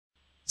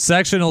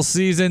Sectional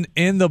season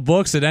in the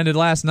books. It ended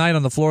last night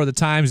on the floor of the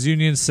Times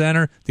Union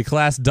Center. The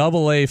Class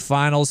AA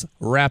finals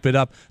wrap it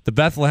up. The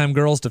Bethlehem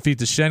girls defeat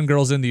the Shen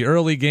girls in the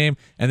early game,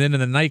 and then in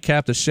the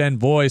nightcap, the Shen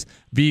boys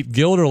beat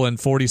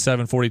Guilderland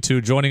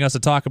 47-42. Joining us to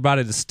talk about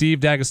it is Steve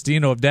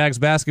Dagostino of Dags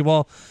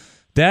basketball.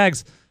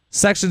 Dags,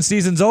 section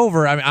season's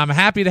over. I'm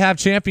happy to have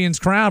champions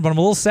crowned, but I'm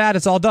a little sad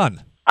it's all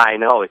done. I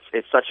know.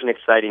 It's such an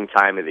exciting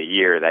time of the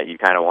year that you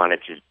kind of want it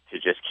to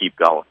just keep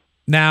going.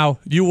 Now,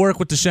 you work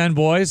with the Shen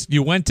boys.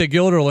 You went to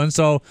Guilderland,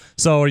 so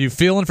are you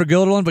feeling for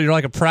Guilderland, but you're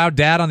like a proud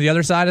dad on the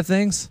other side of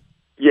things?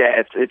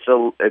 Yeah, it's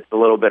a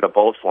little bit of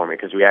both for me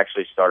because we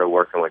actually started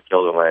working with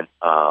Guilderland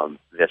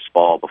this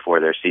fall before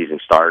their season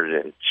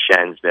started, and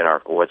Shen's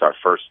was our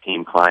first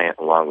team client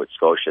along with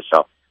Scotia.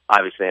 So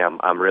obviously,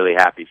 I'm really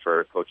happy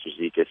for Coach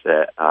Zikas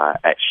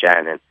at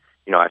Shen, and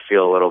I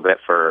feel a little bit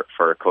for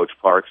Coach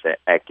Parks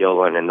at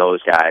Guilderland and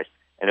those guys.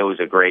 And it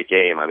was a great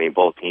game. I mean,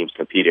 both teams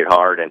competed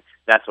hard, and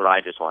that's what I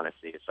just want to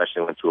see,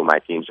 especially when two of my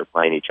teams are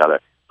playing each other.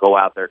 Go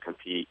out there,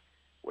 compete.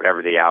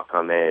 Whatever the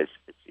outcome is,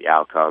 it's the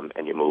outcome,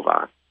 and you move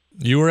on.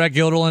 You were at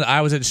Guilderland.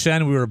 I was at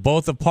Shen. We were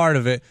both a part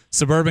of it.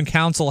 Suburban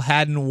Council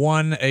hadn't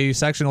won a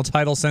sectional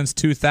title since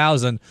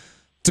 2000.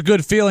 It's a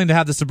good feeling to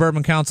have the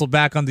Suburban Council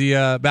back on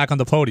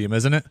the podium,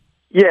 isn't it?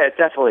 Yeah, it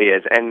definitely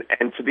is.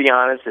 And to be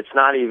honest, it's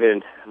not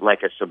even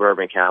like a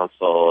suburban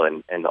council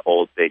and the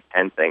old Big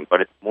Ten thing,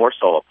 but it's more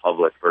so a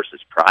public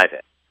versus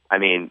private. I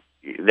mean,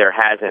 there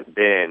hasn't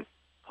been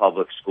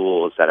public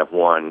schools that have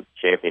won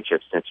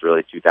championships since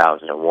really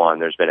 2001.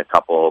 There's been a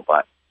couple,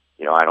 but,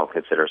 I don't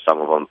consider some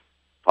of them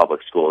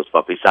public schools.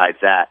 But besides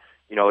that,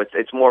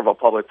 it's more of a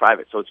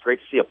public-private. So it's great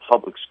to see a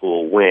public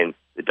school win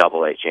the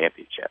AA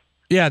championship.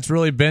 Yeah, it's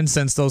really been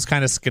since those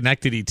kind of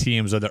Schenectady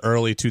teams of the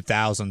early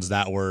 2000s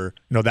that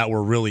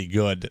were really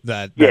good.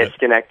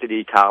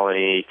 Schenectady,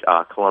 Colony,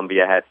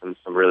 Columbia had some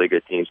really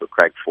good teams with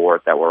Craig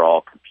Forth that were all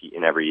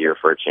competing every year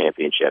for a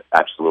championship.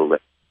 Absolutely.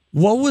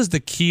 What was the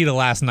key to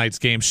last night's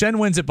game? Shen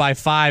wins it by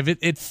 5.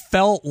 It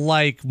felt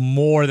like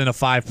more than a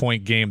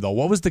 5-point game, though.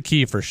 What was the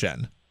key for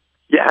Shen?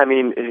 Yeah, I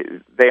mean,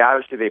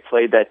 they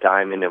played that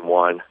diamond and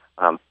won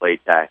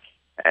plate tech,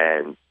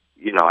 and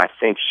I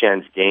think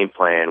Shen's game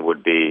plan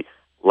would be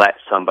let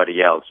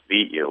somebody else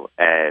beat you.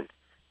 And,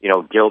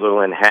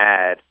 Guilderland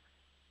had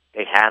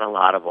a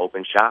lot of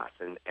open shots,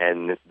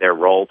 and their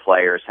role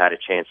players had a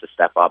chance to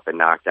step up and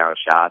knock down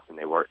shots, and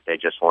they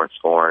just weren't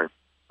scoring.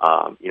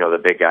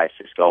 The big guy,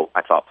 Cisco,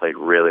 I thought played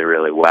really,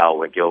 really well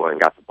when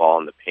Guilderland got the ball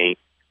in the paint.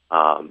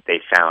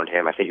 They found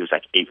him. I think he was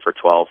like 8 for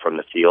 12 from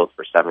the field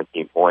for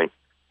 17 points.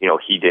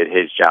 He did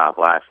his job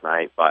last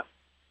night. But,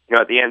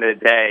 at the end of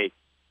the day,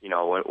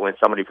 when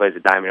somebody plays a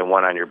diamond and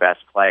one on your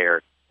best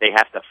player, they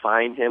have to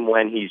find him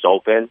when he's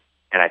open,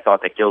 and I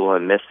thought that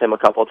Guilderland missed him a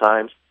couple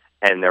times,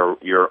 and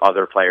your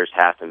other players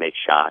have to make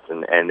shots,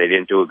 and they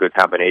didn't do a good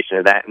combination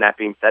of that. And that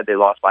being said, they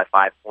lost by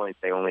 5 points.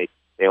 They only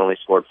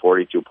scored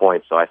 42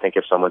 points. So I think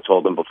if someone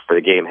told them before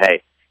the game,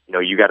 hey,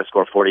 you got to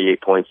score 48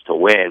 points to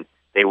win,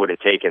 they would have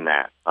taken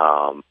that.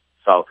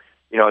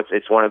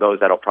 It's one of those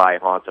that'll probably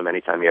haunt them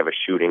anytime you have a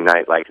shooting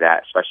night like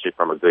that, especially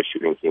from a good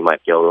shooting team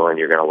like Guilderland.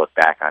 You're going to look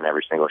back on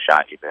every single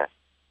shot you missed.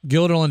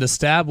 Guilderland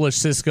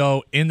established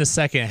Cisco in the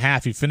second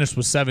half. He finished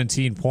with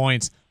 17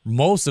 points.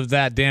 Most of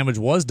that damage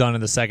was done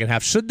in the second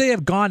half. Should they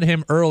have gone to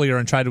him earlier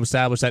and tried to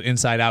establish that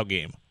inside-out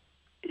game?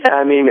 Yeah,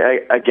 I mean,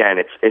 again,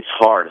 it's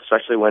hard,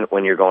 especially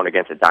when you're going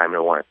against a diamond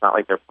and one. It's not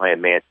like they're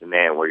playing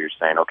man-to-man where you're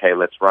saying, okay,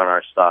 let's run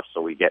our stuff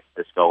so we get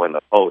Cisco in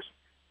the post.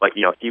 But,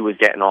 he was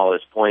getting all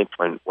his points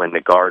when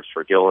the guards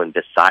for Guilderland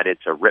decided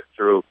to rip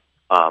through,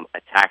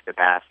 attack the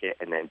basket,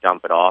 and then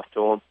dump it off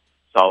to him.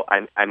 So,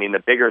 I mean, the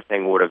bigger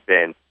thing would have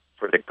been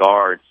for the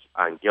guards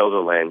on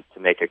Guilderland to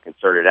make a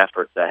concerted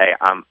effort to, hey,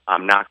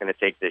 I'm not going to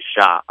take this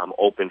shot. I'm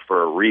open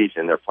for a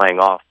reason. They're playing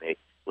off me.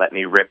 Let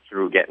me rip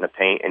through, get in the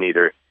paint, and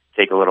either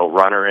take a little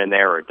runner in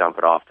there or dump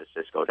it off to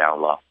Cisco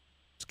down low.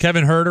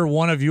 Kevin Huerter,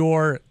 one of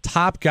your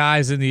top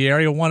guys in the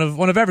area, one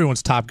of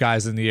everyone's top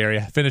guys in the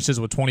area, finishes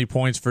with 20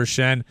 points for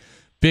Shen.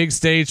 Big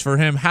stage for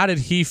him. How did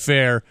he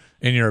fare,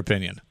 in your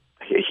opinion?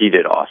 He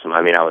did awesome.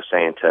 I mean, I was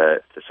saying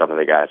to some of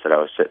the guys that I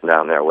was sitting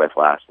down there with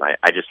last night,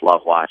 I just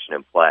love watching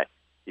him play.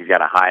 He's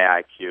got a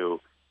high IQ.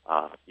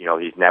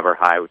 He's never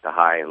high with the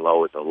high and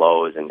low with the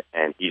lows,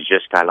 and he's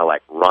just kind of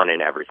like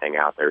running everything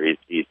out there.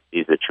 He's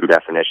the true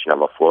definition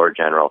of a floor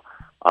general.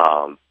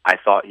 I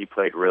thought he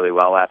played really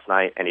well last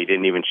night, and he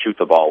didn't even shoot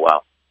the ball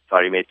well.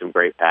 Thought he made some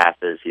great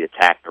passes. He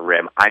attacked the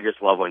rim. I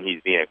just love when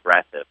he's being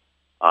aggressive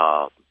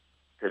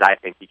because I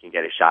think he can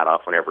get a shot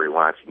off whenever he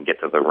wants. He can get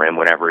to the rim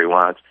whenever he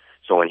wants.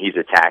 So when he's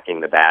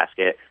attacking the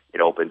basket,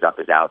 it opens up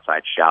his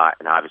outside shot,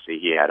 and obviously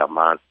he had a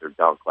monster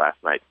dunk last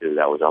night, too.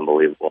 That was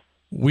unbelievable.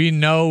 We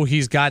know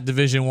he's got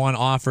Division I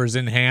offers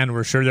in hand.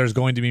 We're sure there's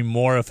going to be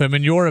more of him.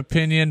 In your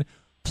opinion,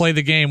 play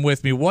the game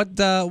with me.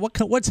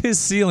 What's his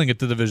ceiling at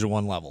the Division I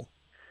level?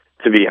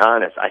 To be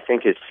honest, I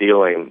think his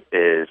ceiling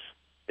is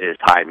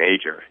high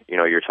major.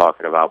 You're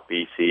talking about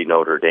BC,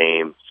 Notre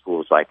Dame,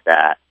 schools like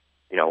that.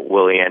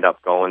 will he end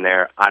up going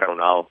there? I don't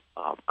know.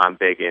 I'm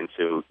big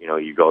into,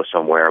 you go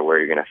somewhere where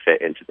you're going to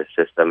fit into the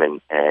system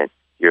and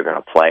you're going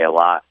to play a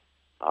lot.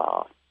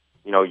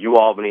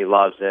 UAlbany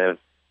loves him.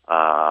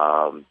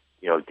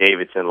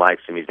 Davidson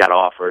likes him. He's got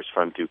offers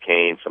from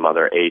Duquesne, some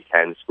other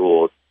A-10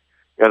 schools.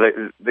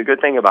 The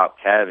good thing about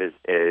Kev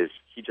is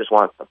he just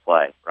wants to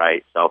play,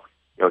 right? So,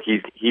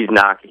 he's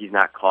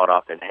not caught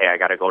up in, hey, I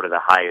got to go to the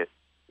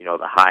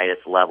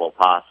highest level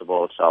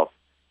possible. So,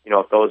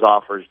 if those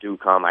offers do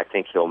come, I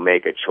think he'll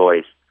make a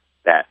choice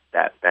that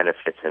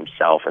benefits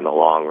himself in the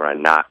long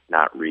run, not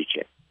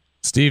reaching.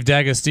 Steve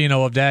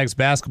Dagostino of Dags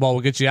Basketball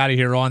will get you out of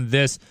here on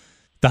this.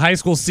 The high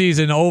school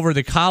season over.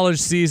 The college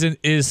season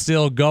is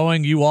still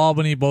going.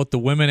 UAlbany, both the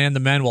women and the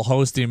men, will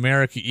host the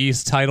America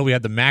East title. We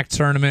had the MAC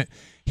tournament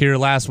here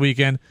last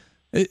weekend.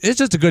 It's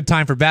just a good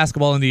time for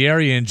basketball in the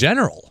area in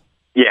general.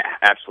 Yeah,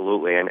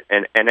 absolutely. And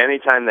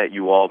anytime that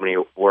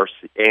UAlbany or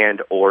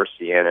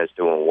Siena is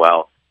doing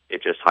well,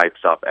 it just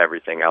hypes up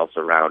everything else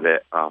around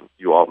it.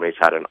 UAlbany's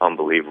had an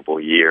unbelievable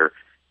year.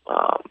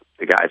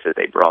 The guys that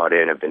they brought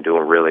in have been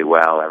doing really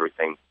well.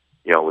 Everything,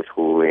 with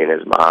Hooley and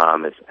his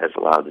mom has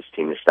allowed this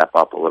team to step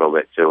up a little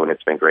bit too, and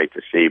it's been great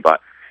to see.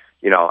 But,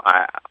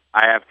 I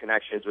have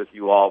connections with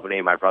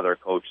UAlbany. My brother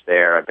coached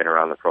there. I've been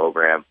around the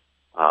program,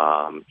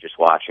 just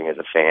watching as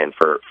a fan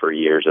for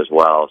years as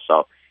well.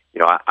 So,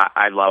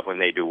 I love when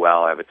they do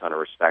well. I have a ton of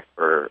respect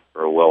for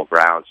Will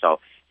Brown.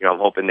 So, I'm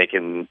hoping they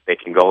can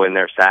go in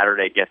there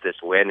Saturday, get this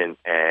win,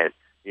 and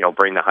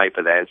bring the hype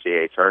of the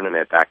NCAA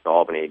tournament back to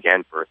Albany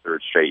again for a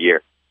third straight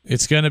year.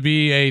 It's going to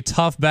be a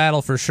tough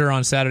battle for sure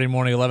on Saturday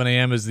morning, 11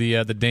 a.m. is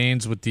the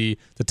Danes with the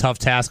tough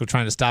task of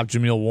trying to stop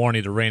Jameel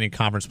Warney, the reigning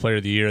Conference Player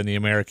of the Year in the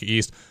America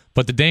East.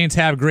 But the Danes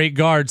have great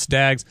guards,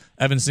 Dags.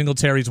 Evan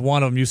Singletary's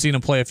one of them. You've seen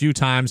him play a few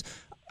times.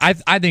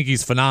 I think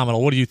he's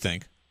phenomenal. What do you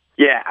think?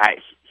 Yeah,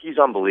 he's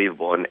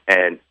unbelievable.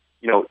 And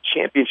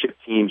championship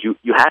teams,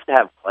 you have to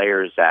have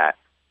players that,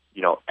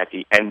 at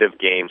the end of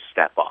games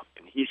step up.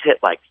 And he's hit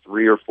like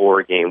 3 or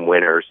 4 game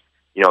winners.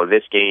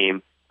 This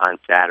game on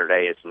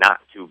Saturday is not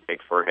too big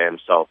for him.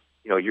 So,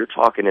 you're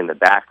talking in the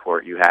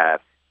backcourt, you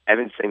have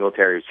Evan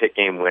Singletary, who's hit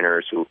game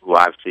winners, who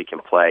obviously can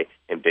play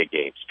in big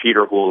games.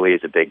 Peter Hooley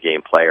is a big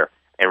game player.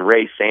 And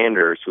Ray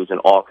Sanders, who's an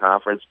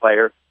all-conference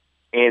player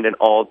and an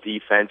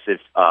all-defensive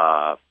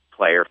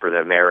player for the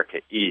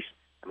America East.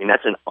 I mean,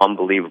 that's an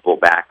unbelievable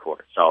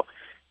backcourt. So,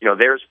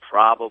 there's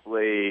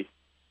probably,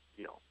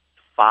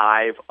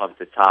 5 of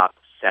the top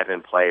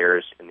 7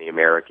 players in the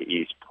America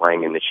East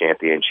playing in the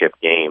championship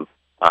game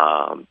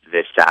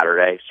this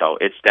Saturday. So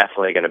it's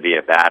definitely going to be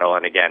a battle.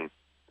 And again,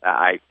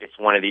 it's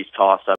one of these toss-ups